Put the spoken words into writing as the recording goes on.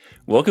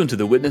Welcome to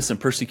the Witness and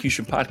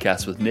Persecution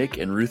Podcast with Nick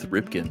and Ruth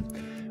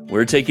Ripken.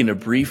 We're taking a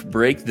brief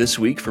break this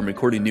week from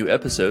recording new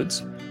episodes,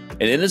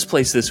 and in its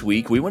place this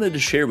week, we wanted to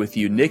share with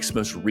you Nick's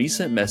most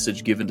recent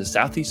message given to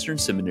Southeastern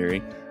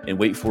Seminary in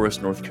Wake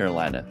Forest, North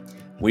Carolina.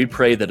 We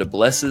pray that it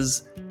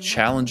blesses,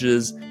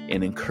 challenges,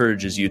 and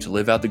encourages you to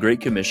live out the Great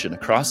Commission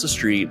across the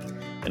street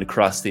and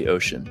across the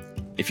ocean.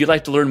 If you'd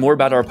like to learn more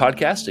about our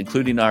podcast,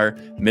 including our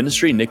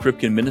ministry, Nick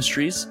Ripken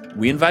Ministries,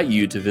 we invite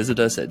you to visit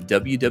us at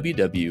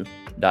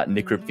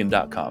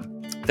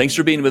www.nickripken.com. Thanks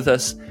for being with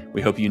us.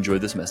 We hope you enjoy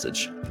this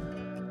message.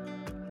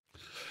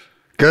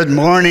 Good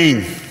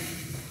morning.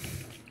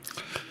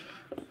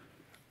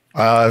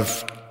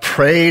 I've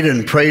prayed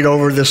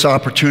over this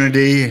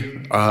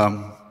opportunity.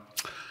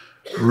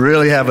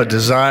 Really have a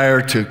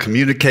desire to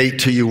communicate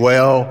to you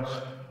well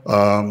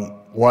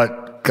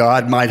what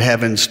God might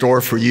have in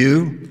store for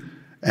you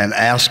and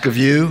ask of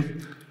you.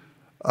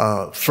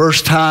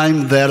 First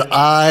time that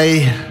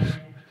I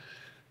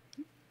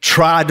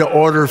tried to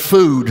order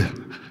food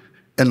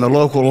in the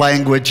local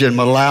language in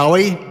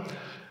Malawi,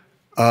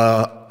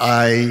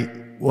 I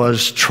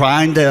was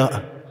trying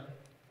to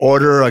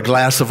order a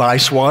glass of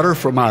ice water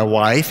for my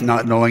wife,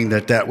 not knowing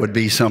that that would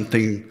be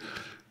something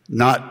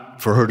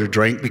not for her to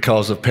drink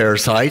because of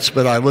parasites.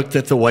 But I looked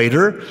at the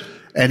waiter,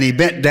 and he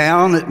bent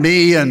down at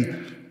me and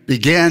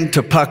began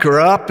to pucker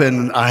up,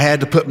 and I had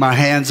to put my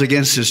hands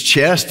against his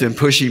chest and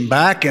push him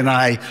back. And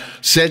I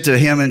said to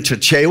him in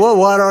Chichewa,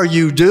 "What are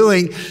you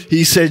doing?"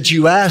 He said,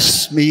 "You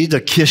asked me to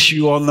kiss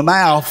you on the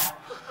mouth."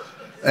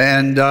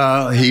 And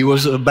he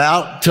was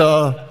about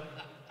to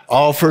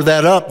offer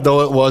that up,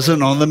 though it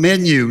wasn't on the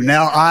menu.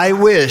 Now, I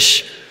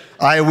wish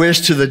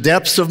to the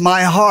depths of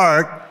my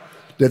heart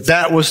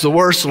that was the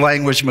worst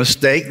language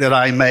mistake that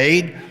I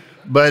made.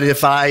 But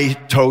if I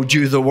told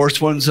you the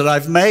worst ones that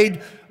I've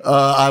made,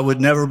 I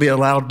would never be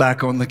allowed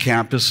back on the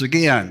campus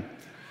again.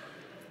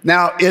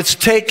 Now, it's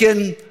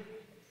taken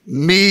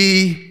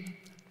me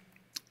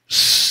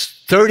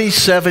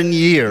 37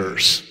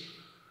 years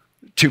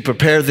to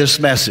prepare this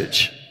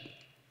message.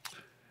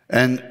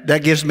 And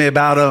that gives me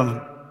about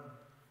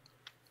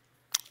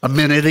a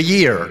minute a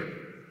year.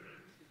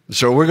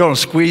 So we're going to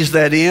squeeze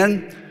that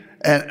in.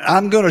 And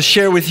I'm going to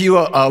share with you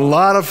a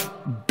lot of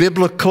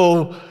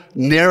biblical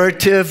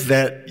narrative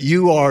that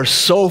you are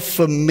so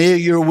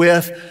familiar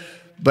with.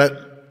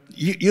 But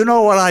you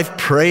know what I've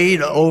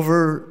prayed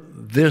over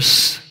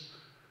this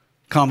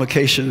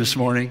convocation this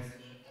morning?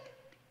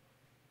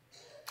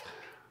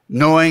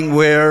 Knowing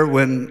where,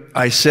 when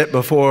I sit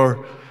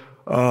before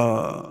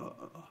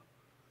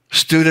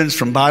students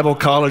from Bible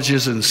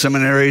colleges and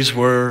seminaries,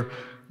 where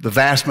the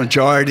vast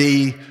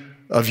majority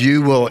of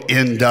you will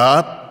end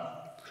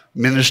up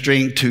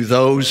ministering to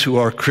those who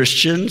are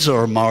Christians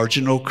or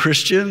marginal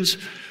Christians.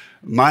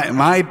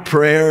 My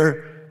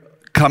prayer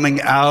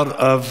coming out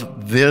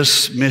of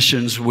this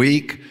missions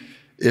week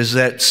is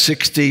that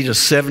 60 to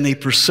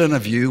 70%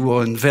 of you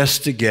will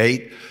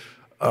investigate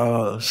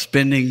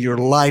spending your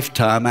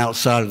lifetime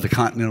outside of the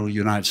continental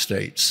United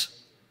States.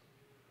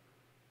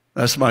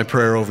 That's my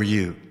prayer over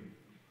you.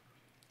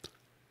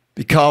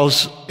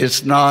 Because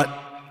it's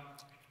not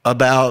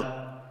about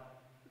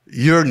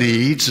your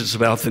needs, it's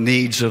about the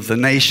needs of the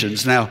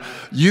nations. Now,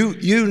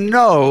 you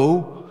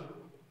know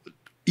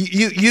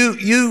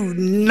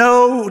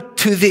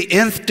to the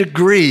nth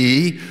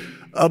degree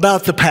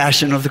about the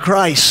passion of the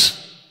Christ.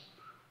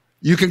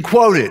 You can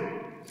quote it.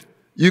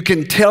 You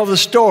can tell the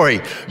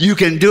story. You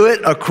can do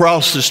it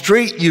across the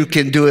street. You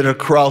can do it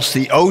across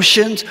the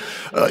oceans.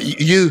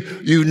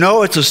 You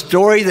know it's a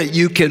story that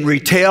you can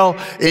retell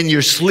in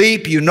your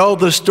sleep. You know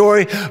the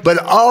story. But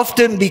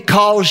often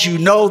because you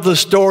know the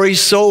story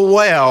so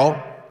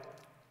well,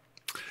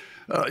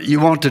 you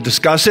want to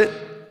discuss it.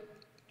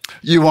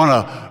 You want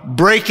to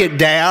break it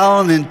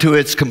down into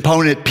its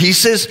component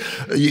pieces.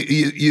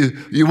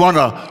 You want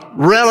to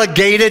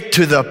relegate it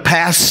to the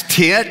past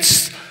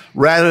tense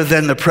rather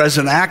than the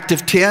present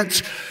active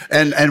tense.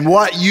 And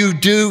what you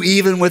do,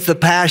 even with the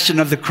passion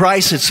of the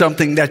Christ, it's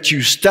something that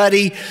you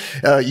study.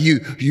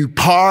 You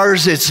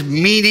parse its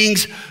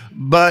meanings,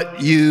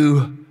 but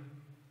you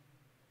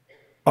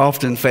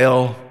often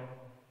fail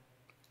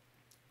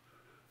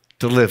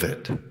to live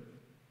it.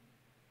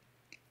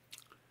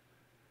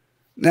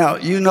 Now,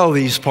 you know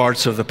these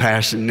parts of the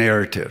passion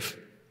narrative.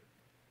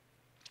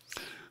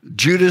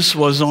 Judas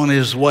was on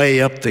his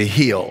way up the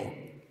hill,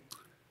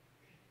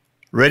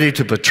 ready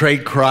to betray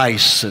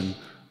Christ and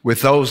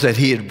with those that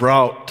he had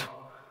brought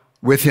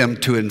with him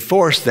to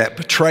enforce that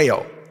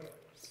betrayal.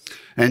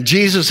 And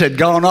Jesus had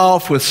gone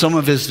off with some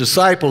of his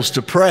disciples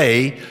to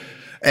pray.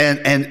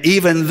 And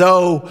even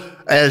though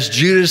as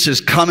Judas is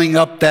coming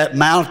up that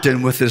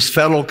mountain with his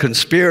fellow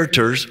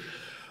conspirators,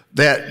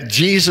 that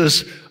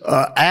Jesus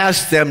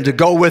asked them to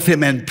go with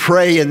him and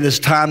pray in this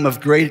time of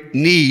great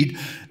need,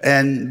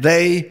 and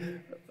they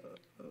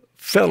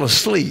fell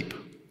asleep.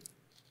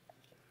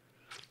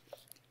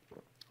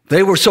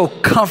 They were so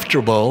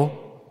comfortable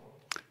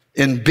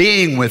in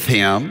being with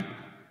him,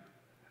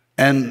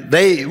 and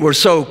they were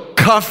so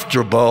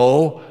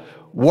comfortable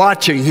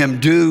watching him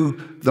do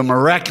the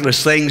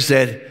miraculous things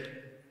that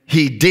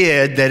he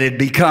did that had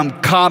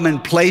become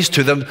commonplace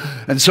to them.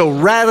 And so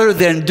rather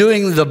than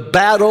doing the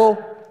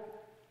battle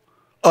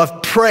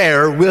of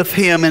prayer with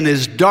him in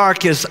his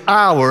darkest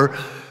hour,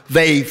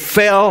 they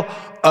fell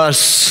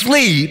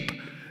asleep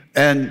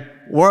and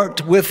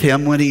weren't with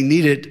him when he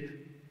needed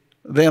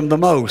them the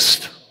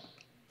most.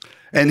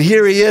 And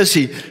here he is,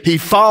 he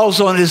falls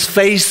on his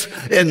face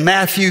in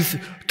Matthew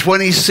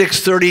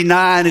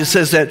 26:39. It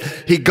says that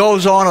he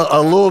goes on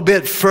a little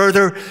bit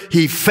further.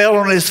 He fell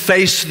on his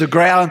face to the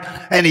ground,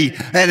 and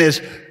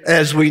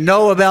as we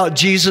know about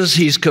Jesus,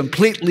 he's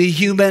completely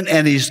human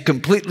and he's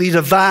completely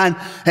divine,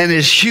 and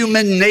his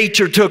human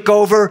nature took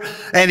over,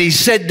 and he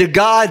said to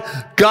God,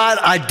 God,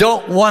 I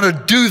don't want to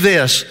do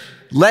this.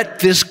 Let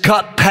this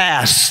cup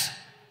pass.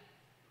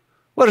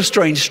 What a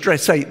strange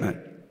statement.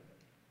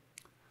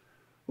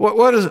 He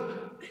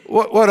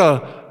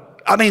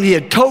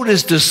had told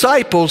his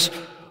disciples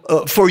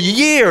for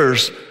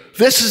years,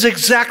 this is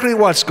exactly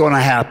what's going to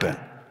happen.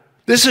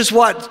 This is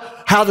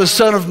how the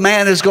Son of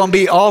Man is going to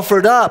be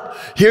offered up.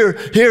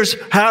 Here's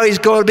how he's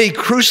going to be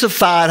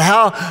crucified,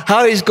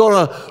 how he's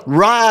going to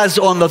rise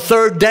on the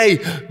third day.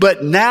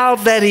 But now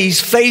that he's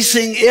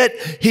facing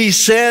it, he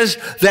says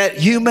that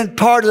human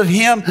part of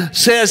him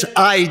says,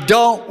 I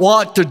don't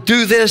want to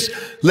do this.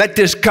 Let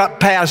this cup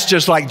pass,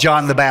 just like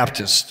John the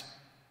Baptist.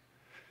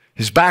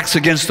 His back's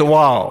against the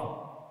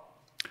wall.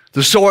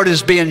 The sword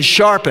is being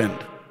sharpened.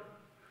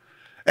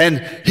 And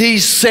he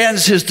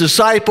sends his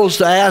disciples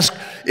to ask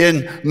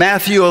in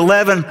Matthew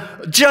 11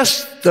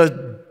 just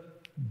the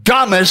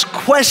dumbest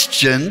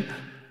question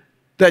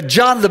that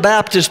John the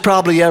Baptist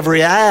probably ever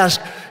asked.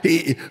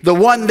 The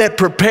one that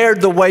prepared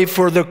the way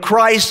for the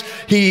Christ,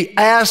 he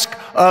asked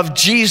of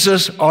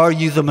Jesus, are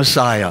you the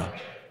Messiah?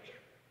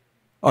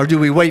 Or do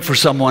we wait for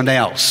someone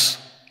else?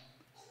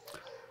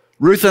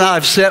 Ruth and I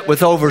have sat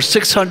with over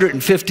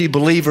 650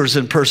 believers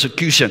in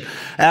persecution.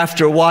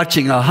 After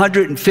watching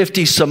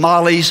 150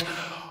 Somalis,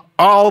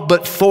 all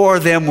but 4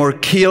 of them were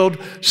killed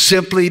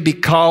simply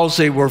because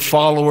they were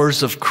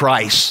followers of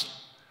Christ.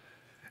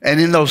 And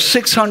in those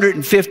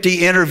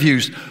 650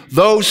 interviews,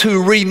 those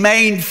who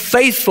remained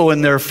faithful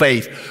in their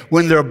faith,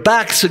 when their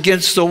back's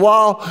against the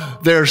wall,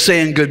 they're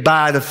saying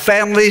goodbye to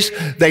families.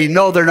 They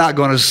know they're not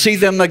going to see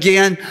them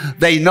again.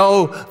 They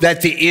know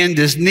that the end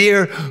is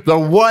near. The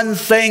one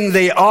thing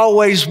they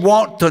always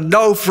want to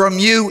know from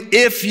you,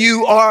 if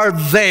you are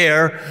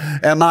there,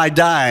 am I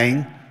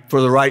dying for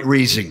the right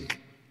reason?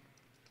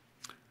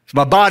 Is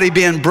my body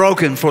being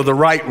broken for the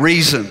right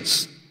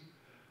reasons?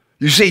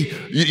 You see,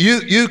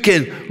 you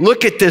can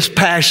look at this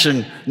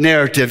passion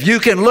narrative. You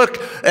can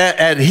look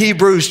at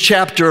Hebrews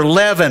chapter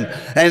 11,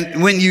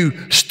 and when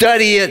you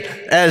study it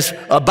as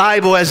a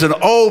Bible, as an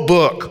old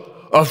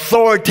book,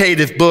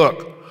 authoritative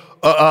book,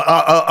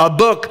 a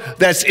book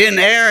that's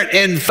inerrant,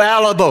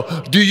 infallible.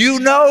 Do you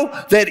know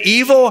that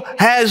evil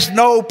has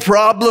no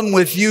problem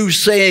with you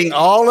saying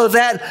all of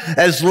that,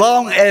 as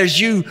long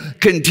as you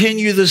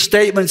continue the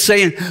statement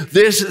saying,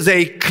 this is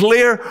a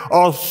clear,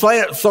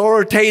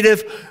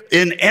 authoritative,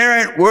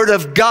 inerrant word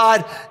of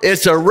God.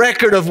 It's a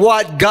record of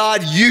what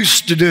God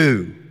used to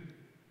do.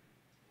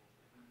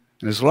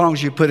 And as long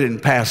as you put it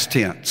in past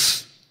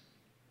tense,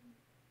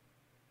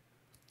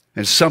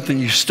 it's something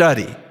you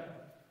study,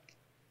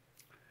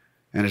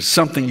 and it's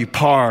something you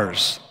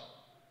parse,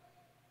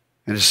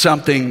 and it's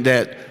something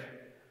that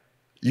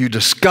you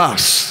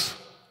discuss,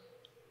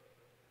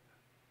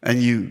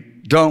 and you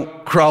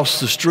don't cross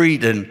the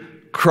street and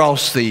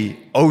cross the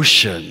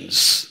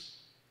oceans.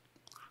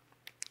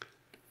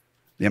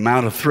 The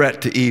amount of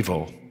threat to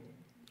evil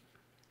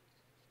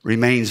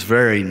remains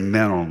very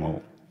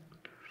minimal.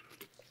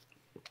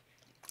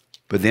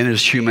 But then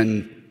his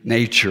human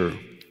nature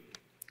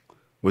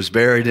was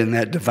buried in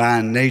that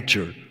divine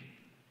nature,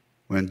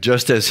 when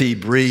just as he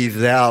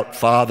breathed out,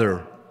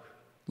 Father,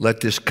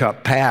 let this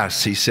cup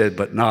pass, he said,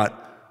 but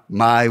not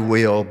my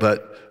will,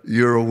 but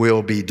your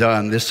will be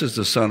done. This is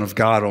the Son of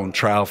God on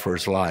trial for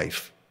his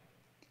life.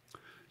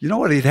 You know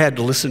what he'd had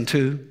to listen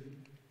to?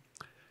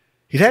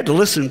 He'd had to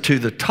listen to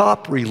the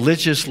top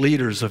religious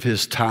leaders of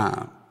his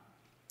time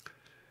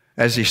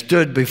as he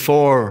stood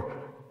before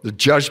the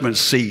judgment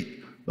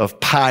seat of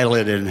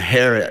Pilate and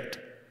Herod.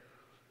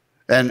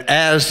 And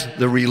as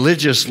the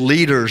religious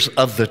leaders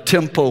of the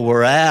temple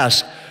were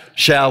asked,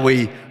 shall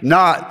we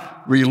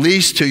not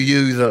release to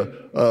you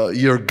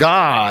your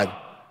God?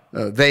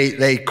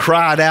 They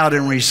cried out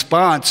in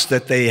response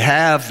that they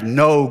have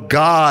no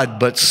God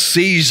but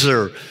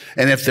Caesar.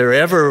 And if there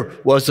ever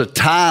was a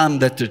time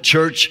that the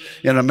church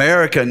in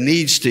America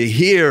needs to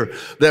hear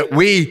that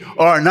we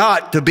are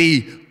not to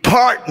be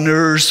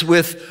partners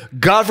with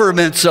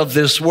governments of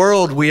this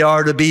world, we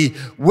are to be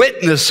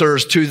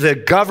witnessers to the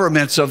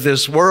governments of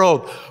this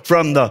world,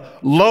 from the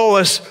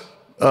lowest,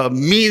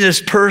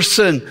 meanest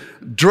person,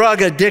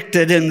 drug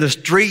addicted in the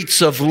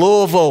streets of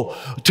Louisville,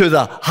 to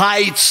the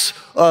heights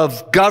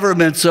of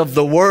governments of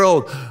the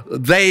world.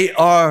 They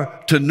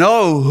are to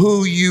know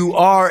who you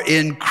are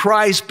in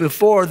Christ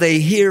before they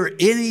hear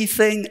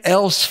anything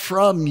else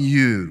from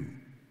you.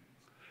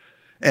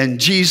 And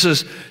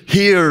Jesus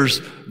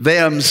hears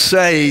them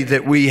say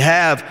that we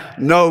have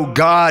no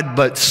God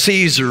but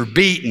Caesar,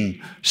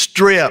 beaten,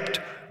 stripped,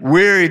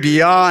 weary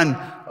beyond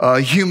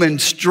human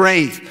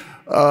strength.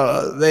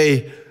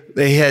 They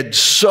had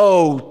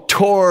so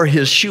tore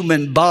his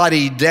human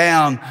body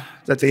down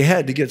that they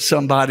had to get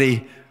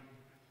somebody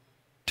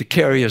to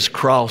carry his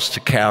cross to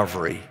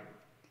Calvary.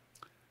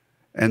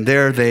 And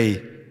there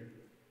they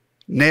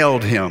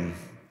nailed him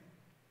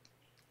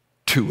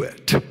to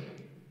it.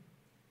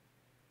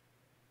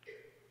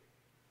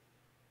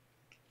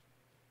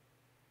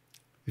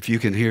 If you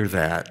can hear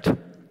that,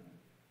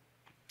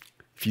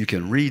 if you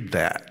can read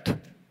that,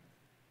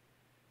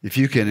 if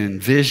you can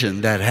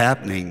envision that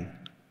happening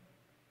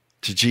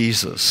to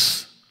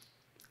Jesus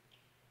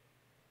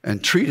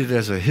and treat it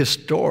as a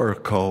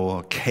historical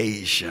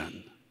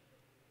occasion,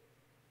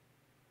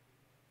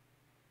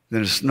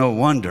 then it's no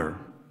wonder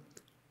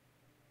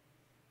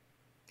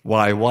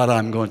why what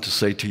I'm going to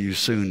say to you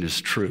soon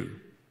is true.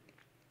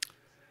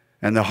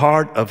 And the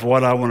heart of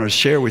what I want to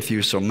share with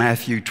you, so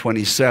Matthew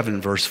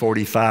 27, verse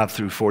 45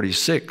 through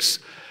 46,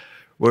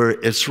 where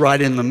it's right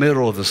in the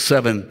middle of the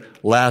 7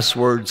 last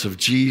words of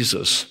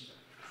Jesus.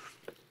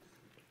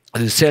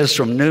 And it says,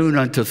 from noon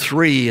unto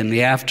 3 in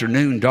the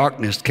afternoon,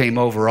 darkness came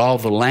over all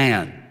the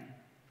land.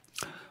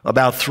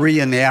 About 3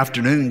 in the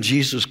afternoon,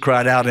 Jesus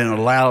cried out in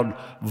a loud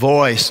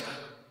voice,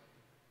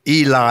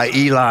 Eli,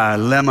 Eli,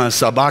 lema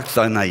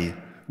sabachthani,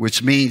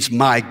 which means,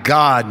 my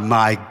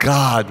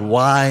God,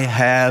 why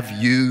have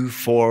you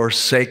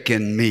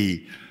forsaken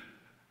me?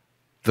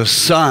 The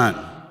Son,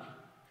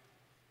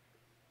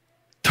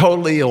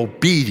 totally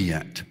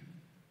obedient,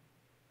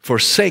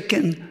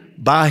 forsaken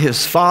by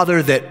his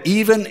Father, that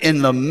even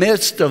in the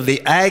midst of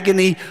the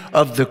agony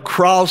of the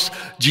cross,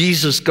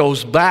 Jesus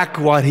goes back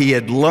what he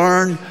had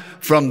learned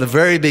from the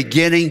very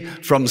beginning,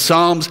 from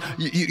Psalms.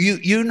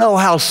 You know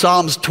how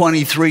Psalms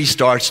 23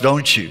 starts,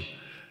 don't you?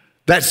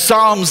 That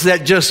Psalms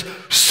that just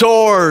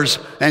soars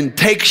and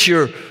takes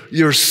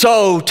your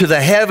soul to the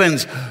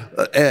heavens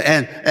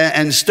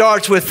and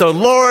starts with, the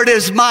Lord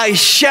is my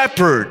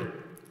shepherd.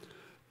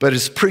 But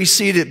it's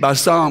preceded by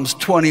Psalms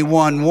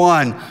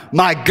 21:1.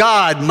 My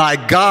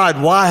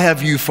God, why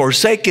have you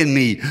forsaken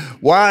me?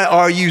 Why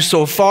are you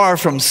so far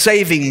from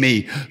saving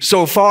me,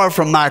 so far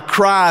from my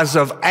cries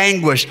of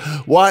anguish?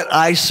 What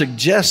I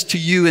suggest to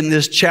you in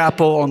this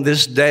chapel on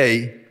this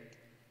day,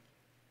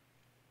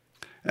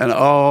 and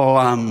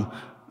I'm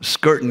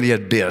skirting the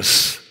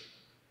abyss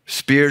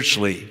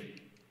spiritually.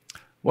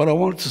 What I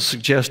want to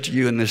suggest to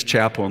you in this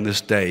chapel on this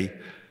day,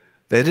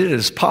 that it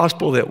is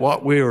possible that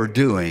what we are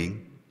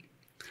doing,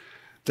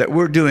 that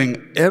we're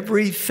doing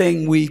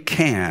everything we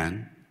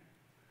can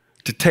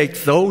to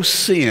take those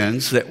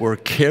sins that were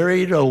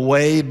carried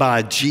away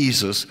by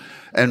Jesus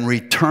and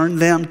return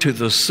them to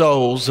the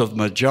souls of the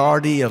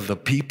majority of the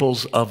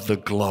peoples of the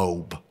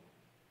globe.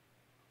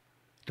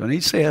 Do I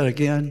need to say that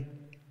again?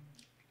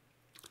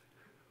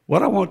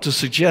 What I want to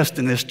suggest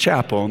in this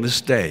chapel on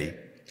this day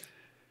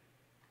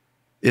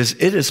is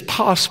it is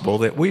possible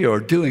that we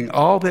are doing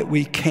all that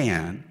we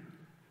can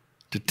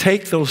to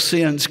take those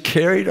sins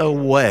carried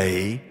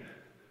away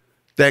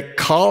that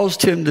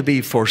caused him to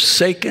be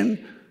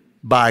forsaken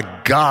by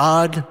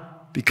God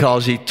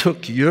because he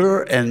took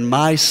your and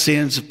my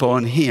sins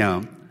upon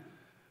him.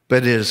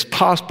 But it is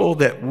possible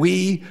that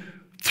we,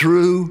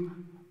 through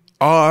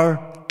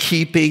our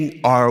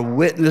keeping our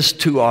witness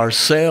to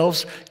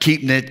ourselves,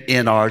 keeping it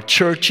in our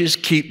churches,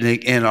 keeping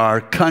it in our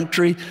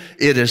country,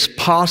 it is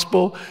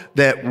possible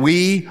that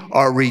we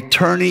are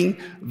returning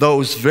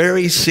those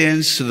very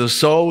sins to the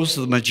souls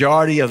of the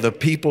majority of the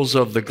peoples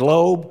of the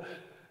globe.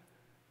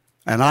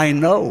 And I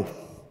know,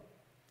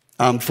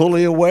 I'm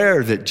fully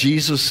aware that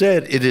Jesus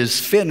said, it is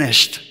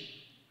finished.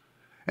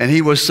 And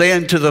he was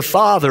saying to the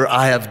Father,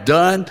 I have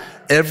done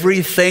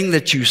everything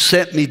that you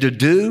sent me to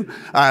do.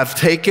 I have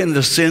taken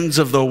the sins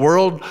of the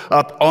world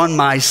up on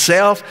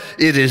myself.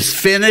 It is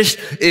finished.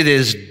 It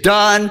is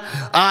done.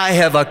 I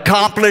have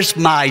accomplished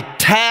my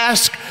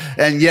task.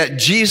 And yet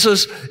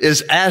Jesus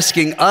is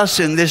asking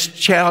us in this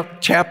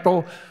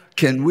chapel,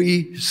 can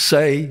we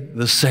say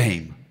the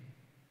same?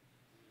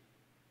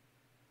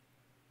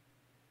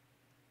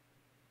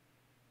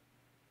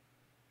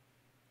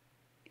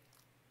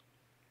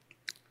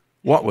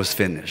 What was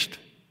finished?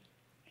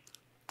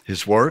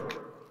 His work,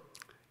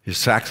 his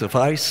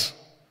sacrifice,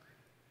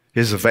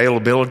 his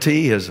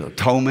availability, his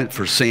atonement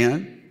for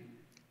sin.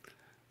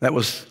 That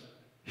was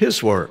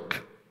his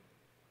work.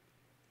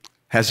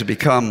 Has it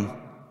become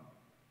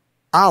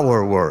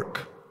our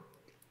work?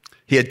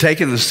 He had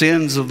taken the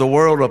sins of the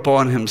world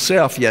upon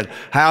himself, yet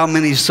how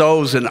many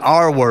souls in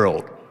our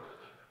world?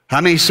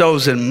 How many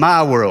souls in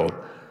my world?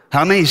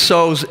 How many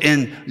souls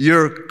in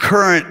your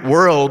current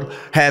world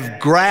have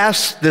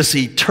grasped this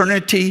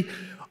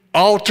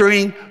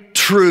eternity-altering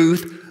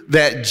truth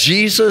that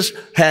Jesus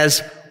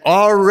has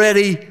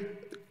already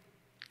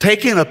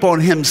taken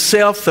upon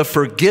himself the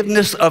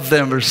forgiveness of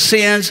their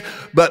sins,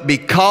 but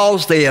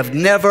because they have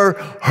never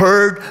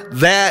heard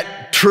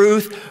that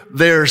truth,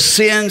 their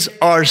sins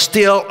are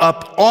still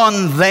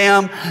upon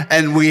them,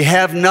 and we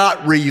have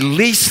not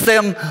released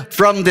them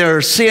from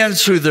their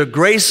sins through the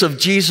grace of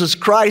Jesus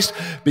Christ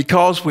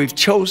because we've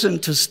chosen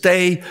to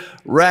stay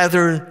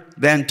rather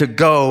than to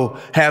go,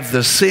 have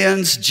the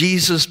sins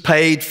Jesus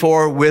paid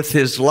for with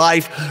his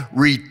life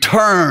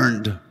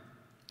returned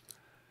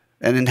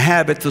and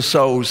inhabit the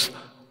souls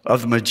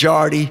of the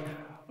majority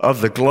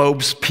of the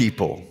globe's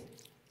people.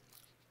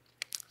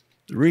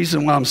 The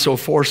reason why I'm so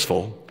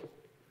forceful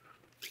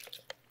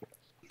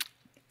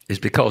is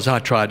because I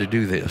tried to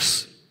do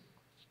this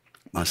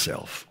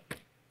myself.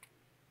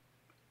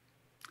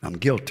 I'm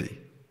guilty.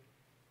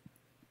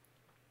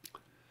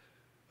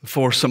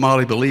 4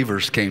 Somali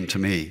believers came to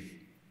me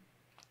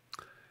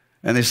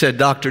and they said,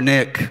 Dr.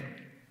 Nick,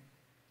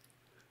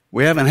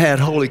 we haven't had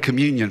Holy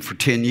Communion for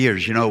 10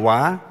 years. You know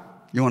why?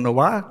 You want to know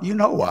why? You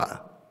know why.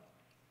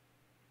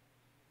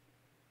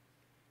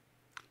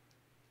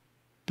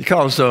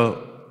 Because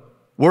the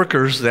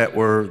workers that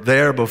were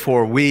there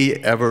before we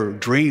ever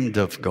dreamed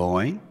of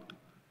going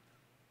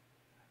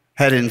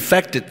had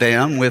infected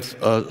them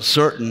with a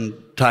certain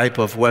type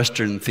of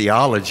Western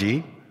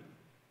theology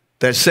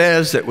that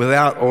says that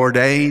without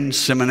ordained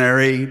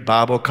seminary,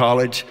 Bible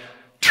college,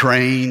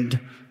 trained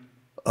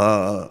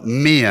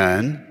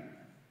men,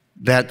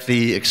 that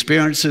the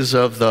experiences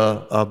of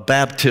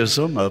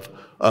baptism,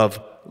 of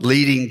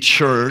leading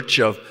church,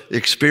 of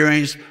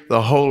experience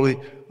the holy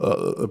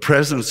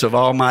presence of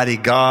Almighty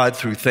God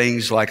through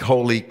things like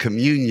Holy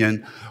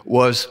Communion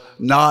was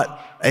not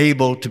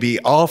able to be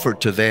offered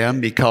to them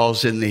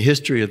because in the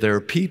history of their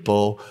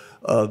people,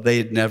 they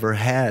had never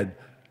had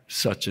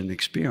such an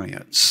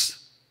experience.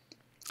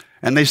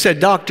 And they said,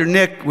 Dr.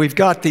 Nick, we've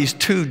got these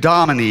 2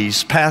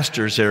 Dominees,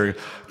 pastors that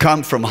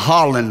come from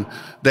Holland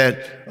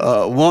that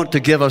want to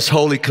give us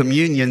Holy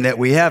Communion that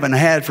we haven't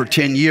had for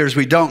 10 years.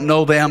 We don't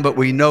know them, but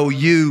we know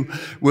you.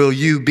 Will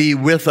you be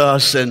with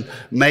us and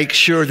make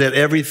sure that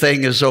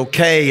everything is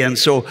okay? And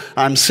so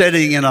I'm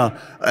sitting in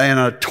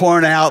a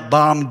torn out,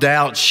 bombed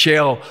out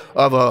shell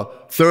of a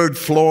 3rd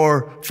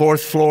floor,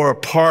 4th floor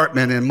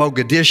apartment in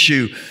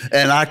Mogadishu,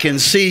 and I can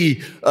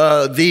see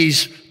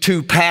these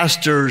 2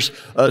 pastors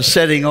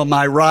sitting on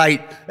my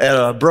right at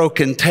a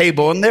broken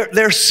table, and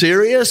they're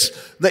serious.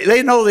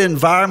 They know the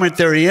environment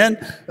they're in.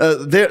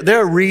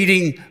 They're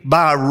reading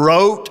by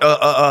rote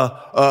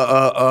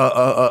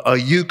a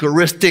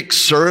Eucharistic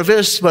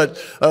service,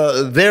 but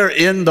they're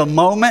in the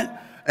moment.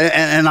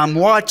 And I'm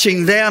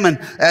watching them, and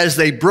as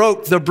they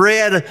broke the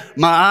bread,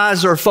 my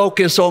eyes are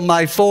focused on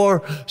my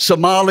 4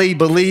 Somali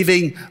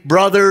believing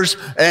brothers,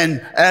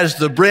 and as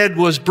the bread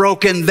was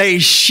broken, they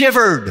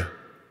shivered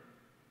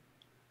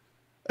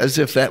as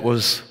if that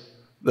was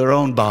their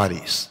own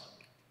bodies.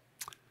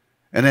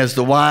 And as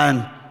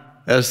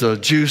the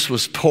juice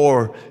was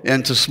poured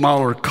into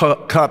smaller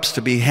cups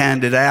to be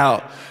handed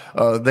out,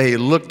 they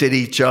looked at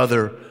each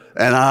other,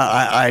 and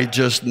I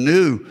just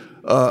knew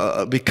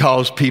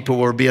because people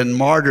were being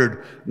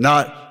martyred,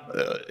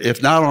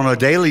 if not on a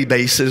daily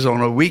basis,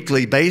 on a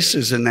weekly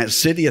basis in that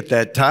city at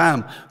that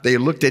time. They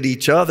looked at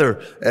each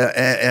other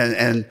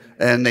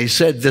and they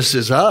said, this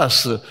is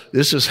us.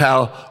 This is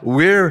how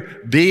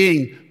we're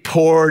being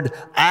poured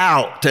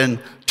out. And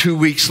 2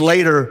 weeks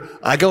later,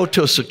 I go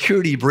to a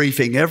security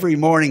briefing every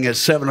morning at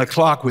 7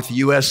 o'clock with the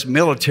U.S.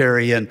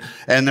 military, and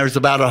there's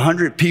about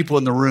 100 people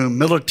in the room,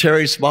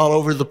 militaries from all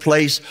over the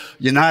place,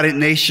 United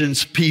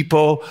Nations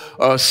people,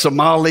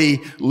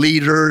 Somali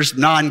leaders,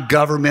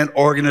 non-government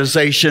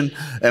organization.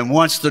 And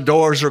once the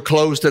doors are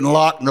closed and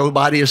locked,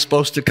 nobody is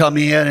supposed to come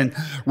in, and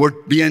we're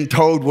being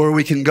told where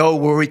we can go,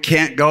 where we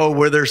can't go,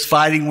 where there's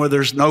fighting, where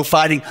there's no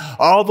fighting,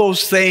 all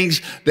those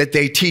things that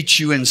they teach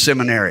you in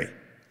seminary.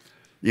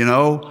 You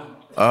know,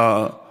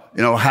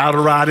 how to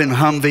ride in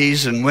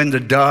Humvees and when to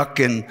duck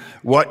and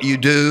what you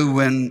do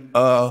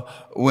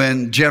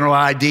when General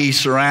ID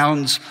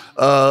surrounds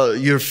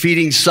your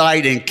feeding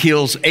site and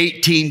kills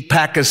 18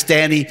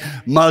 Pakistani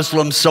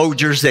Muslim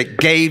soldiers that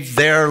gave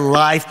their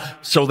life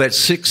so that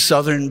 6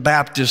 Southern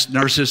Baptist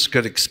nurses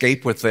could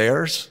escape with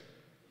theirs.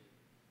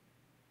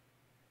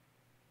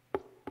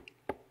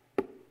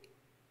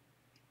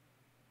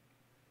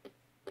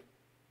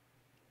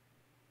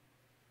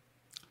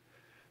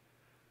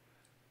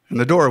 And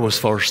the door was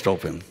forced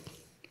open.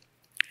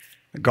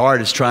 The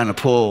guard is trying to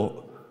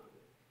pull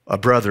a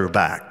brother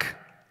back.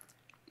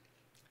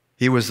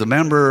 He was the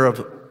member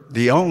of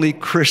the only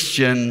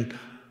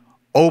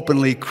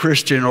openly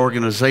Christian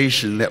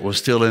organization that was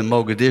still in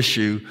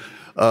Mogadishu.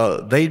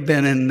 They'd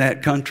been in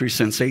that country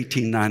since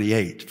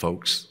 1898,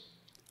 folks.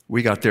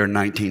 We got there in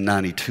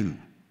 1992.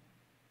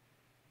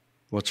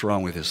 What's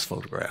wrong with this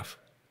photograph?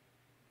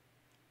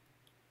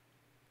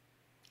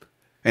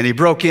 And he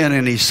broke in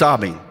and he's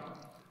sobbing.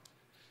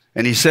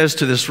 And he says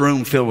to this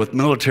room filled with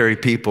military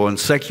people and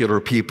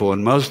secular people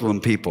and Muslim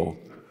people,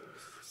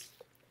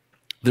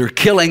 they're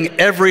killing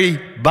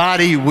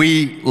everybody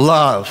we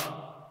love.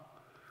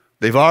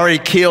 They've already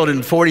killed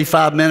in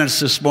 45 minutes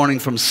this morning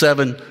from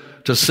 7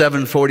 to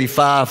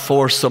 7:45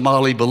 4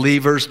 Somali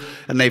believers.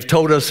 And they've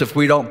told us if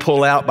we don't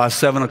pull out by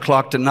 7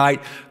 o'clock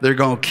tonight, they're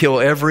going to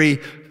kill every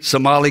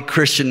Somali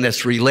Christian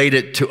that's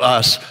related to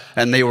us,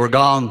 and they were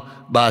gone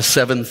by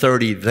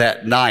 7:30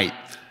 that night.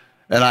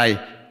 And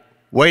I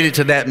waited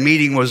till that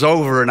meeting was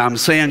over, and I'm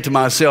saying to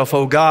myself,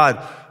 oh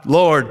God,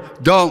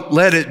 Lord, don't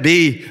let it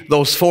be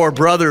those 4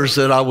 brothers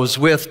that I was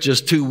with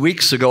just 2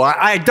 weeks ago.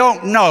 I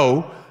don't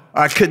know.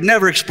 I could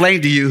never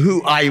explain to you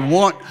who I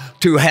want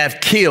to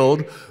have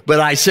killed, but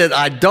I said,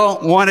 I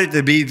don't want it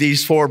to be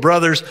these 4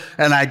 brothers.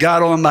 And I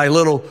got on my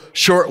little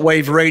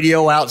shortwave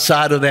radio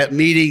outside of that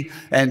meeting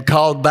and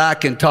called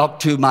back and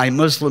talked to my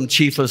Muslim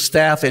chief of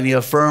staff, and he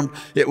affirmed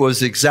it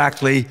was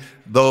exactly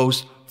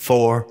those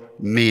 4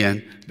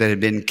 men that had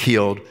been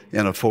killed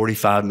in a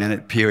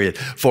 45-minute period.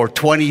 For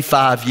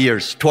 25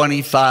 years,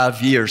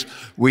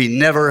 we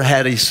never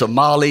had a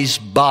Somali's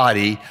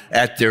body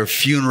at their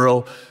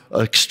funeral.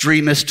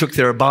 Extremists took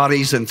their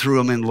bodies and threw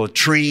them in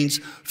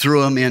latrines,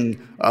 threw them in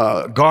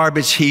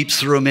garbage heaps,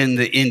 threw them in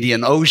the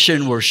Indian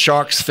Ocean where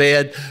sharks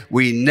fed.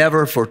 We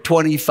never, for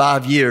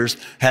 25 years,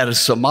 had a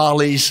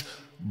Somali's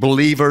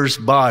believer's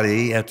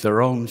body at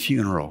their own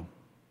funeral.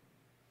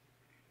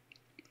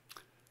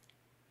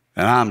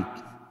 And I'm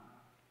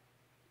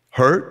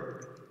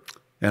hurt,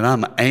 and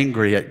I'm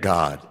angry at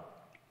God.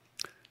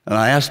 And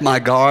I asked my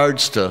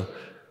guards to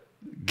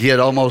get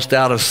almost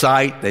out of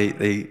sight.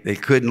 They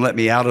couldn't let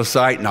me out of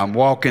sight, and I'm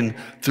walking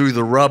through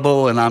the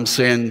rubble, and I'm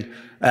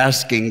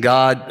asking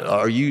God,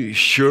 are you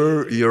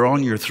sure you're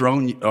on your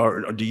throne?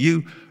 Or do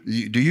you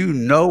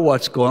know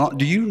what's going on?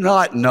 Do you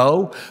not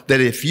know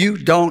that if you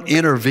don't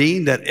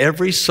intervene, that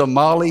every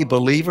Somali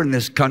believer in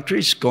this country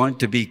is going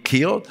to be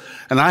killed?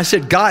 And I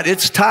said, God,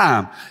 it's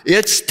time.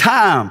 It's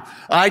time.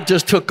 I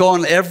just took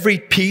on every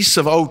piece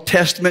of Old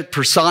Testament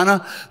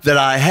persona that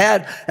I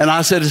had, and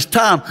I said, it's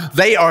time.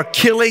 They are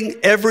killing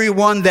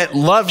everyone that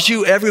loves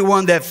you,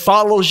 everyone that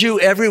follows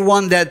you,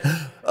 everyone that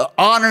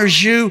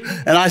honors you.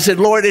 And I said,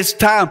 Lord, it's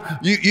time.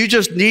 You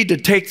just need to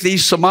take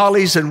these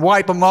Somalis and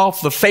wipe them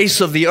off the face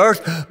of the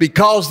earth,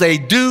 because they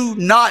do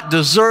not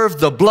deserve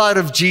the blood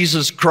of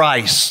Jesus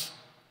Christ.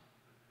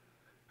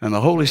 And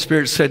the Holy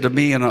Spirit said to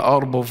me in an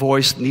audible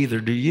voice,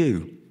 neither do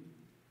you.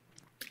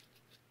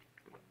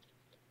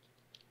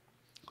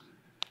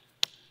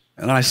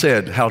 And I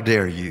said, how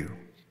dare you?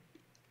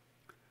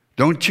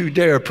 Don't you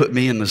dare put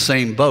me in the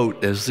same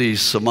boat as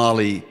these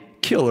Somali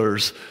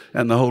killers.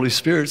 And the Holy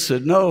Spirit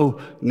said, no,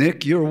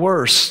 Nick, you're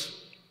worse.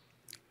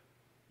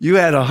 You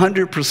had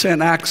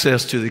 100%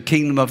 access to the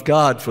kingdom of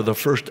God for the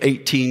first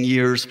 18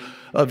 years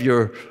of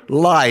your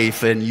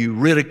life, and you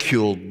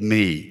ridiculed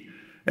me,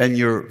 and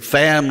your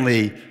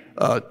family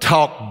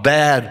talked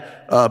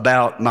bad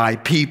about my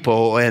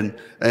people,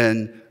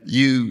 and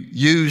you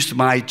used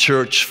my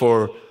church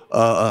for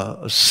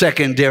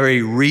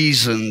secondary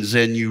reasons,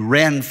 and you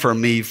ran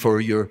from me for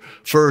your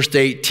first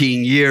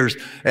 18 years.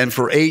 And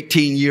for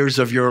 18 years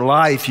of your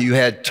life, you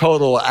had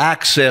total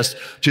access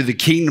to the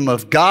kingdom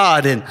of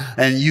God,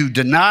 and you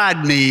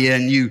denied me,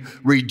 and you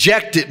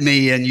rejected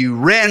me, and you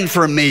ran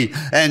from me.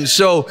 And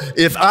so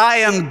if I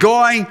am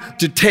going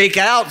to take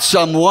out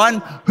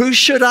someone, who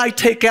should I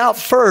take out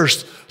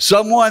first?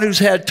 Someone who's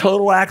had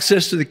total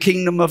access to the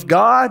kingdom of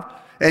God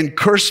and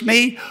curse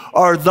me,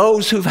 or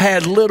those who've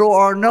had little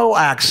or no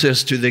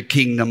access to the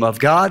kingdom of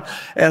God?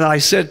 And I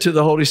said to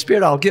the Holy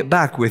Spirit, I'll get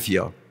back with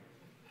you.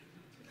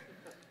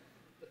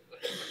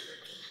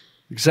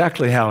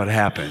 Exactly how it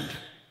happened.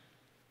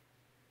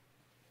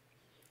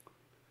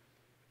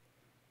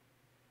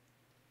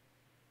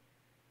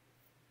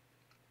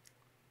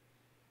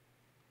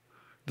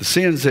 The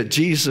sins that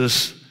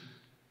Jesus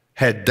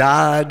had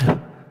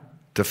died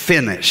to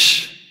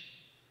finish,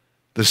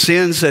 the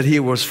sins that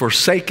he was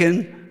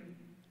forsaken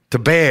to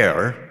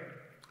bear,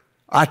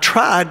 I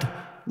tried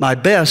my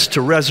best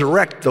to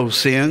resurrect those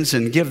sins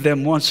and give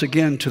them once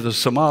again to the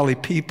Somali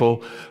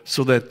people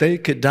so that they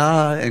could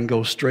die and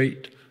go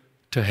straight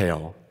to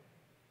hell.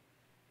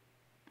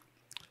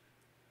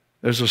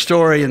 There's a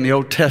story in the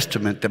Old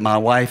Testament that my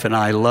wife and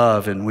I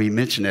love, and we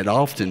mention it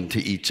often to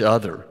each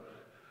other.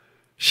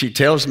 She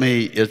tells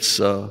me it's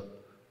a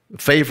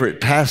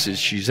favorite passage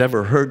she's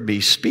ever heard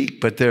me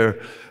speak, but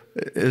there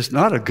is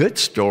not a good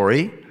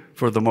story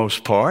for the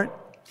most part.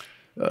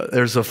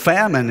 There's a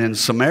famine in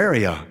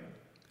Samaria.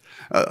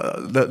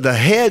 The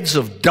heads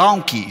of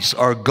donkeys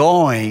are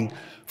going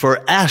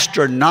for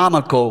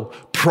astronomical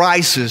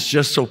prices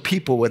just so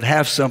people would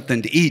have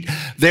something to eat.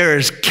 There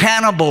is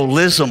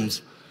cannibalism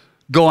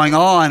going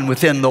on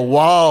within the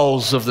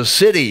walls of the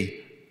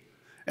city.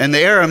 And the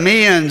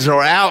Arameans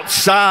are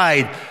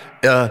outside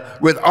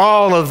with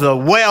all of the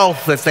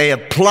wealth that they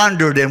have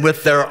plundered, and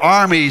with their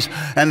armies,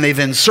 and they've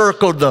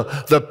encircled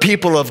the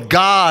people of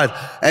God.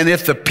 And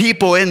if the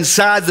people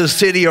inside the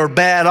city are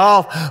bad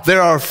off,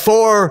 there are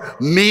 4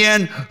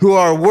 men who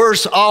are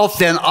worse off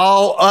than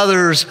all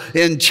others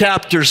in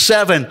chapter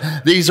 7.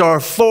 These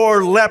are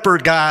 4 leper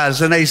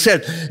guys, and they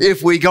said,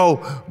 if we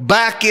go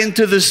back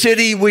into the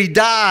city, we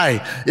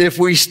die. If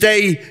we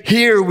stay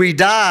here, we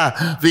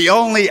die. The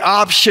only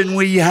option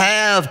we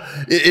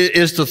have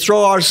is to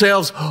throw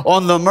ourselves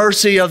on the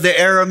mercy of the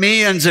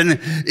Arameans. And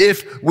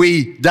if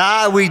we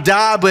die, we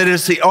die, but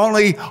it's the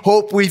only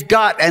hope we've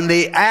got. And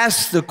they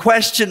asked the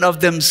question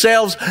of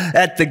themselves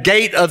at the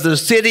gate of the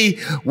city,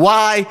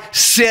 why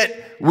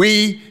sit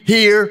we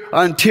here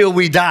until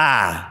we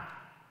die?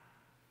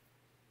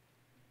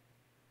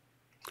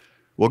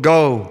 We'll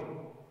go.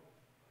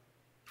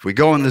 If we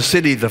go in the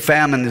city, the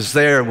famine is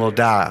there and we'll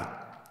die.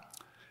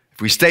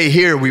 If we stay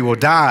here, we will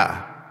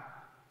die.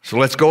 So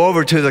let's go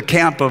over to the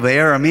camp of the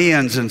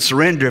Arameans and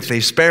surrender. If they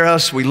spare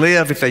us, we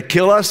live. If they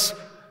kill us,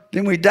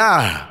 then we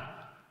die.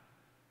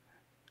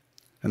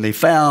 And they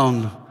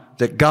found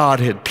that God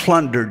had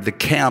plundered the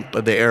camp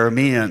of the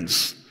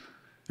Arameans,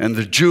 and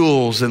the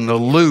jewels and the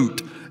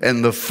loot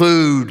and the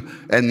food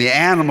and the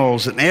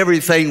animals and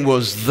everything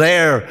was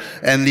there.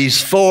 And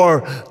these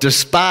 4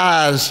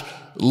 despised,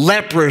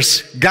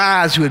 leprous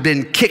guys who had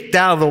been kicked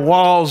out of the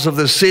walls of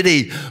the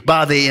city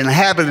by the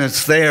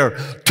inhabitants there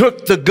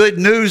took the good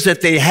news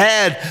that they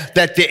had,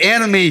 that the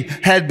enemy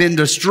had been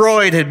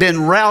destroyed, had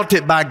been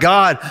routed by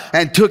God,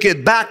 and took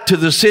it back to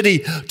the city,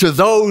 to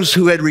those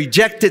who had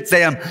rejected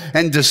them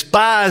and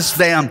despised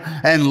them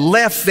and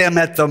left them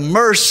at the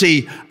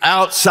mercy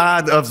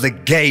outside of the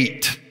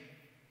gate.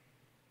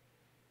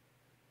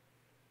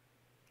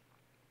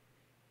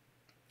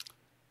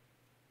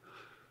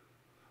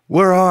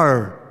 Where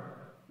are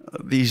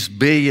these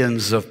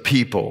billions of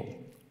people,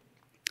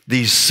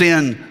 these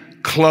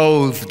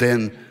sin-clothed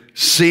and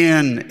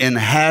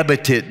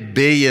sin-inhabited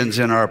billions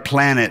in our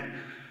planet,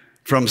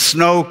 from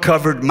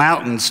snow-covered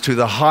mountains to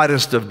the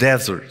hottest of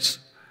deserts?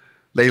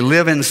 They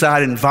live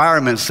inside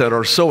environments that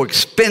are so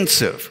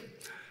expensive,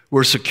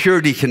 where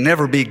security can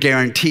never be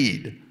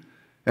guaranteed,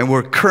 and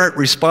where current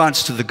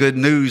response to the good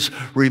news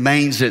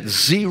remains at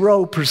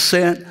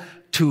 0%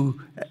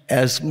 to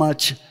as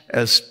much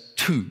as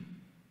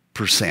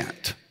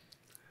 2%.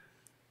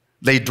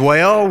 They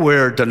dwell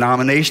where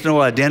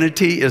denominational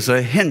identity is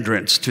a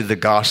hindrance to the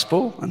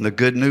gospel and the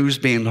good news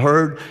being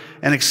heard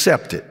and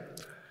accepted.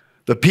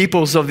 The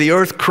peoples of the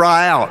earth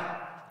cry out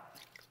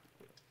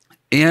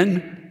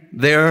in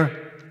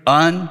their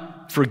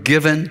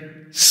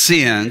unforgiven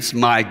sins,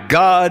 my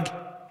God,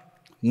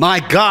 why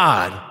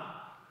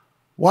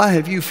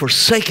have you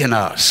forsaken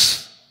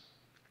us?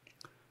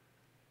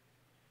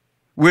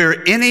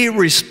 Where any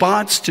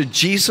response to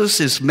Jesus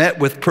is met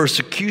with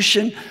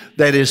persecution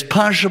that is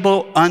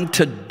punishable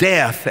unto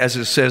death, as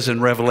it says in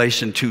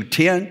Revelation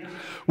 2:10,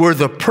 where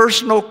the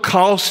personal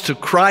cost to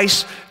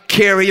Christ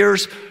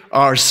carriers,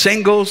 our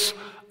singles,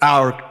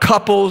 our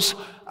couples,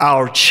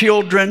 our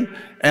children,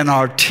 and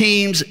our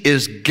teens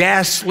is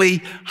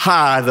ghastly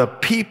high. The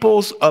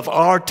peoples of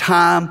our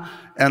time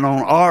and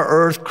on our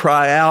earth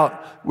cry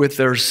out with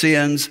their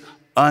sins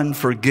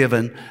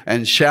unforgiven.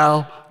 And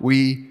shall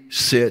we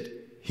sit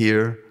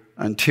here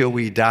until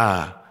we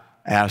die?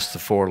 Asked the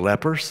 4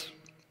 lepers.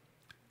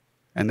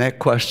 And that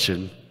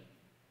question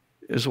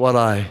is what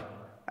I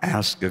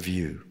ask of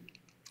you.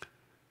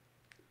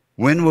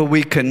 When will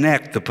we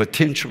connect the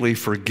potentially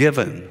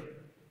forgiven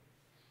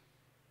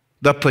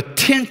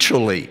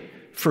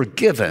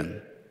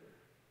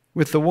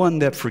with the one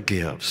that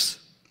forgives?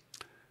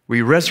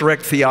 We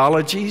resurrect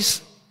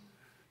theologies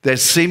that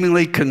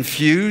seemingly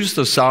confuse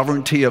the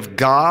sovereignty of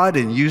God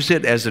and use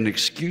it as an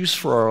excuse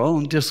for our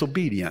own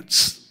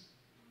disobedience.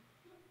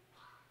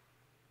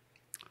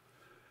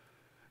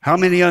 How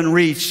many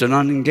unreached and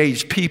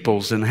unengaged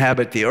peoples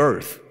inhabit the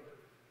earth?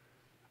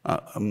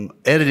 I'm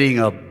editing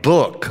a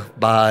book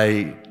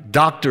by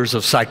doctors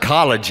of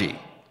psychology.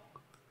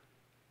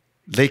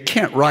 They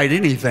can't write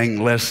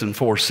anything less than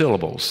 4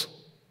 syllables.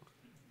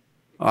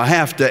 I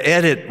have to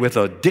edit with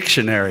a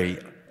dictionary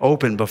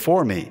open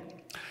before me.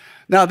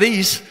 Now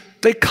they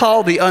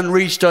call the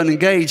unreached,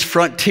 unengaged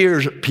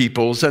frontier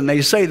peoples, and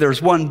they say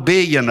there's 1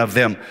 billion of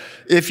them.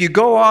 If you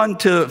go on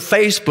to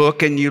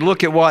Facebook and you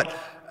look at what,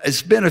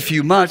 it's been a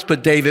few months,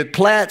 but David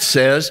Platt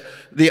says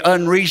the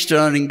unreached and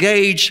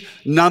unengaged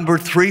number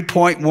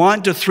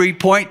 3.1 to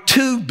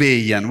 3.2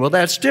 billion. Well,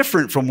 that's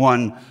different from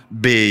 1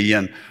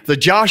 billion. The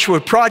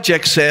Joshua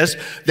Project says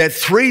that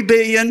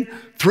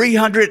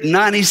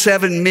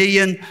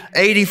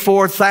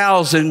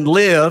 3,397,084,000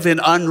 live in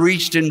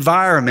unreached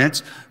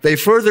environments. They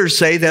further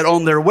say that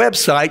on their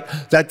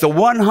website that the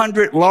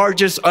 100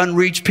 largest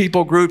unreached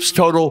people groups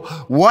total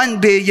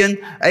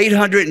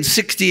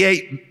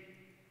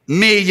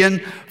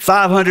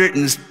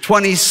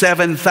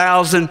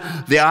 1,868,527,000.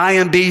 The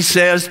IMB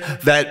says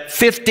that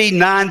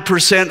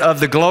 59% of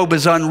the globe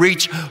is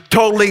unreached,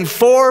 totaling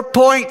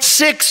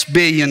 $4.6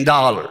 billion.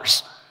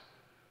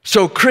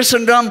 So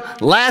Christendom,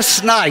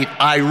 last night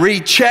I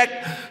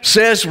rechecked,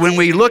 says when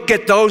we look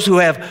at those who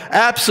have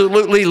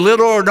absolutely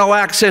little or no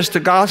access to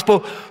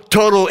gospel,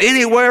 total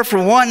anywhere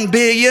from 1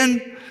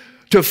 billion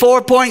to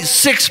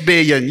 4.6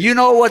 billion. You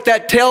know what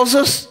that tells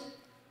us?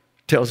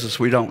 It tells us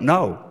we don't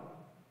know.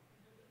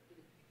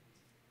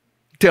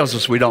 Tells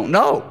us we don't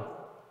know.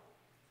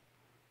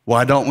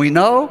 Why don't we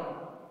know?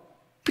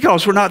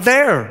 Because we're not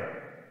there.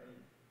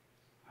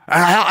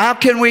 How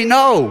can we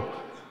know?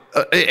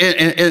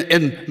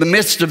 in the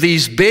midst of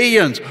these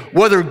billions,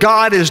 whether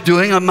God is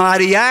doing a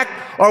mighty act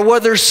or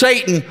whether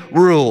Satan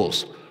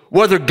rules.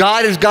 Whether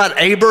God has got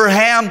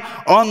Abraham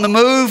on the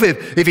move,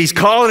 if he's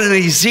calling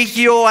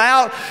Ezekiel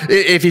out,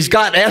 if he's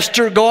got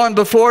Esther going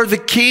before the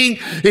king,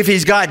 if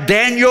he's got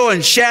Daniel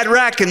and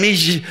Shadrach and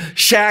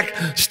Meshach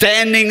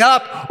standing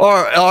up,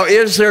 or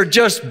is there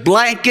just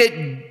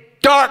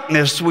blanket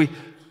darkness? We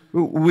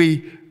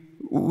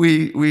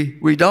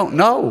don't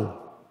know.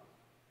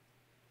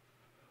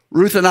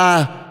 Ruth and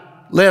I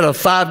led a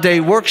 5-day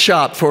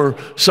workshop for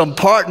some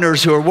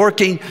partners who are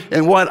working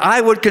in what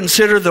I would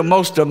consider the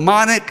most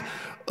demonic,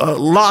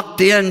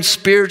 locked in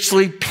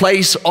spiritually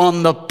place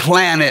on the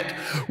planet.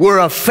 We're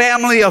a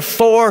family of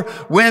 4.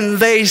 When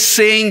they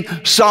sing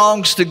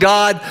songs to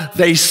God,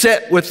 they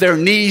sit with their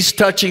knees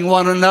touching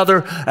one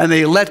another and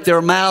they let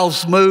their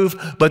mouths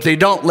move, but they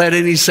don't let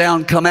any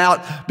sound come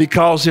out,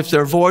 because if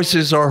their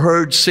voices are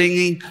heard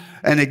singing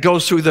and it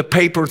goes through the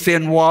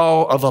paper-thin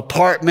wall of an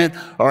apartment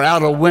or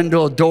out a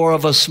window, a door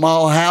of a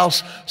small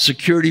house,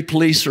 security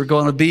police are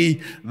going to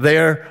be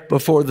there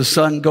before the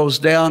sun goes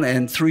down,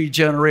 and 3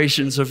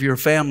 generations of your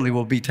family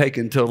will be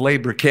taken to a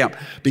labor camp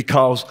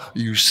because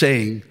you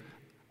sing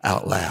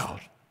out loud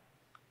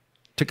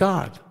to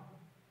God.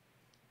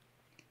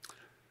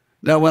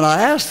 Now, when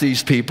I ask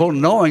these people,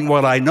 knowing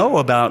what I know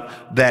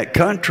about that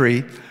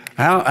country,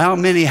 how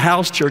many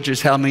house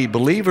churches, how many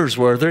believers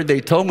were there?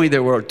 They told me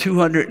there were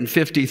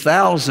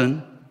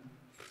 250,000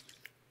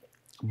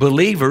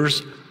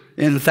 believers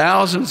in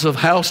thousands of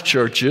house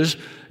churches,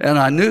 and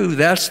I knew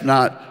that's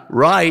not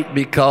right,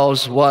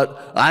 because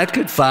what I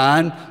could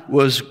find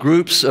was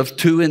groups of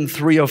 2 and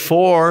 3 or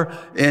 4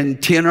 in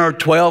 10 or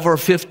 12 or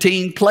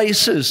 15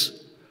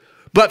 places.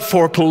 But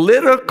for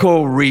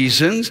political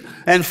reasons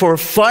and for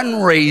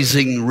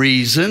fundraising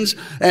reasons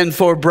and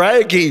for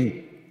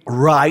bragging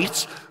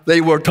rights, they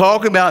were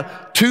talking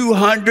about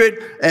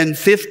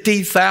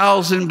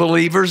 250,000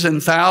 believers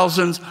and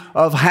thousands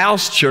of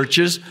house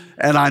churches.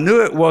 And I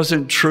knew it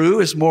wasn't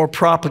true. It's more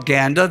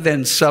propaganda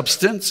than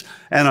substance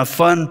and a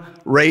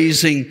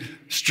fundraising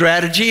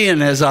strategy.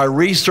 And as I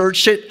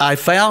researched it, I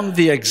found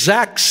the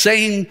exact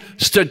same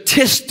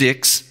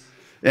statistics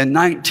in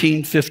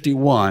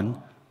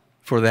 1951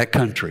 for that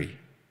country.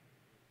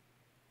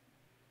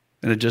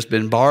 And it had just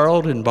been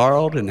borrowed and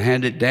borrowed and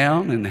handed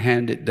down and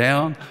handed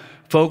down.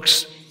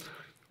 Folks,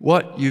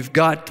 what you've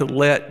got to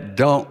let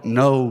don't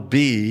know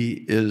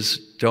be is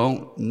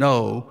don't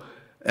know.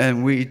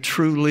 And we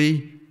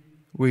don't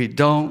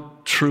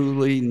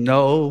truly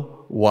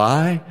know.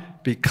 Why?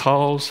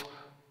 Because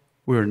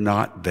we're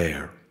not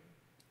there.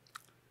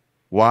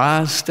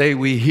 Why stay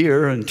we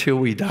here until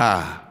we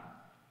die?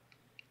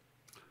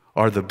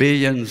 Or the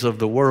billions of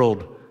the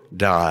world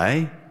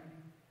die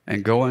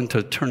and go into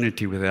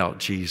eternity without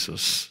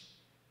Jesus?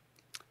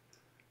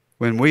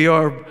 When we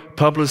are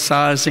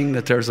publicizing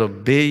that there's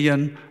 1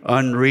 billion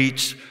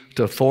unreached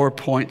to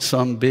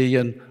 4-point-some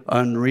billion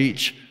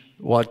unreached,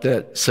 what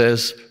that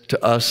says to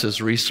us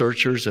as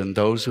researchers and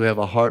those who have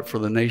a heart for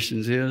the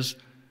nations is,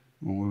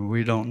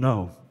 we don't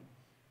know.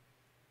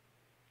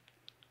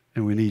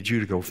 And we need you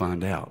to go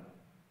find out,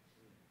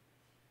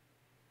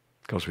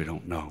 because we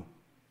don't know.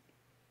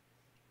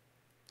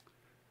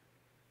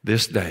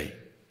 This day,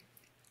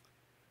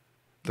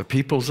 the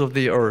peoples of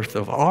the earth,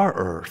 of our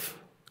earth,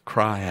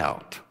 cry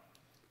out,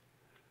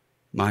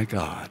 my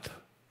God,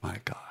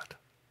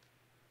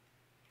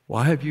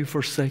 why have you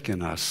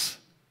forsaken us?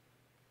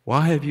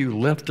 Why have you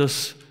left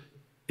us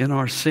in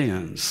our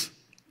sins?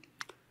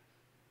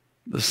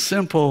 The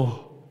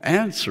simple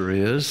answer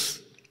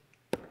is,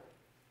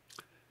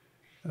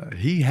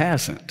 He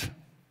hasn't.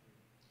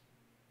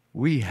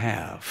 We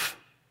have.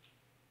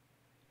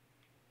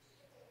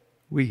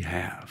 We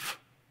have.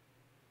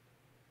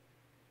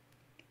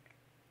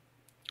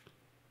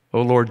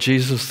 Oh Lord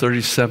Jesus,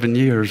 37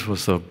 years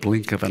was a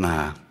blink of an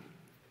eye.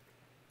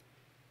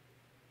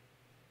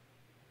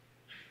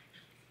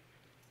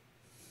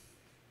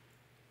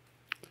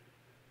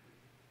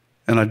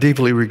 And I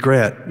deeply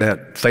regret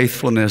that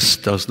faithfulness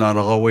does not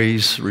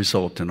always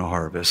result in a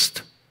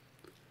harvest.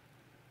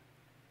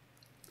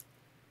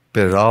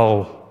 But it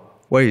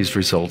always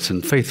results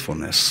in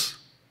faithfulness.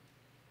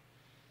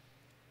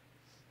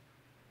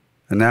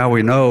 And now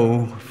we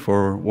know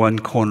for one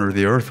corner of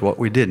the earth what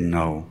we didn't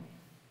know.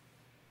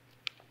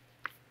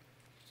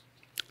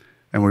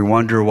 And we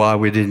wonder why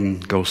we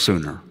didn't go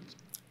sooner.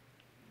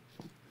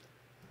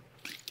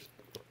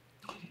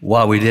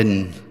 Why we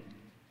didn't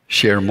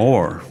share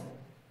more.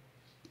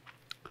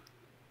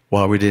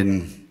 Why we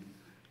didn't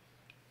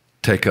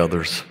take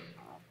others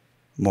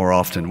more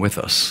often with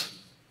us.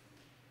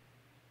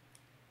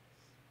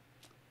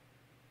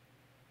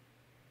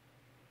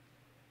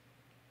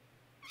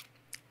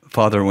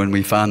 Father, when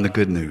we find the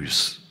good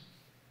news,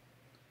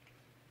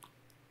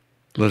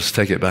 let us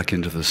take it back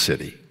into the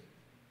city.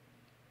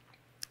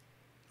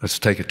 Let's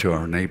take it to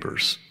our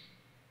neighbors.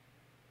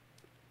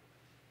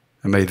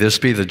 And may this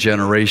be the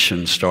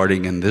generation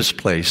starting in this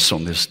place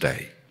on this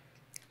day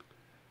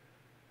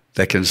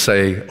that can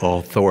say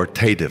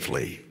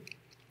authoritatively,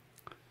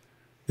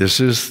 This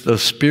is the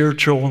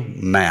spiritual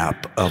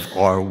map of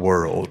our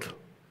world.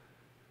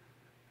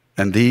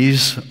 And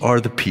these are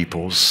the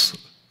peoples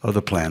of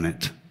the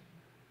planet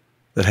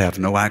that have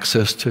no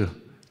access to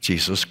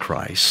Jesus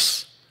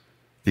Christ.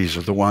 These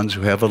are the ones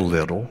who have a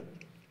little.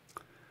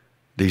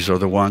 These are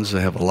the ones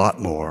that have a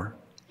lot more.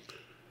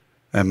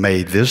 And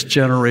may this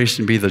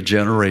generation be the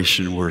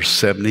generation where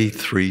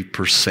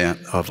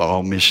 73% of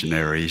all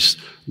missionaries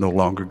no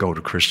longer go to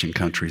Christian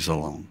countries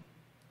alone.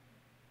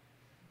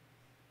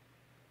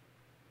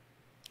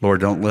 Lord,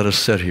 don't let us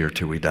sit here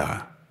till we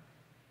die,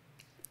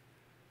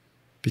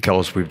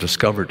 because we've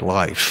discovered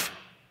life.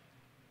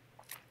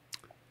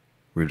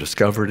 We've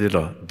discovered it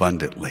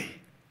abundantly.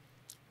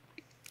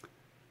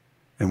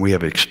 And we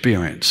have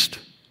experienced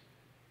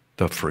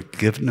the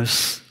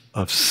forgiveness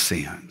of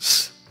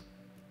sins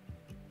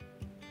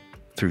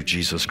through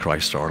Jesus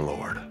Christ our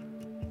Lord.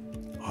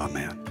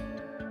 Amen.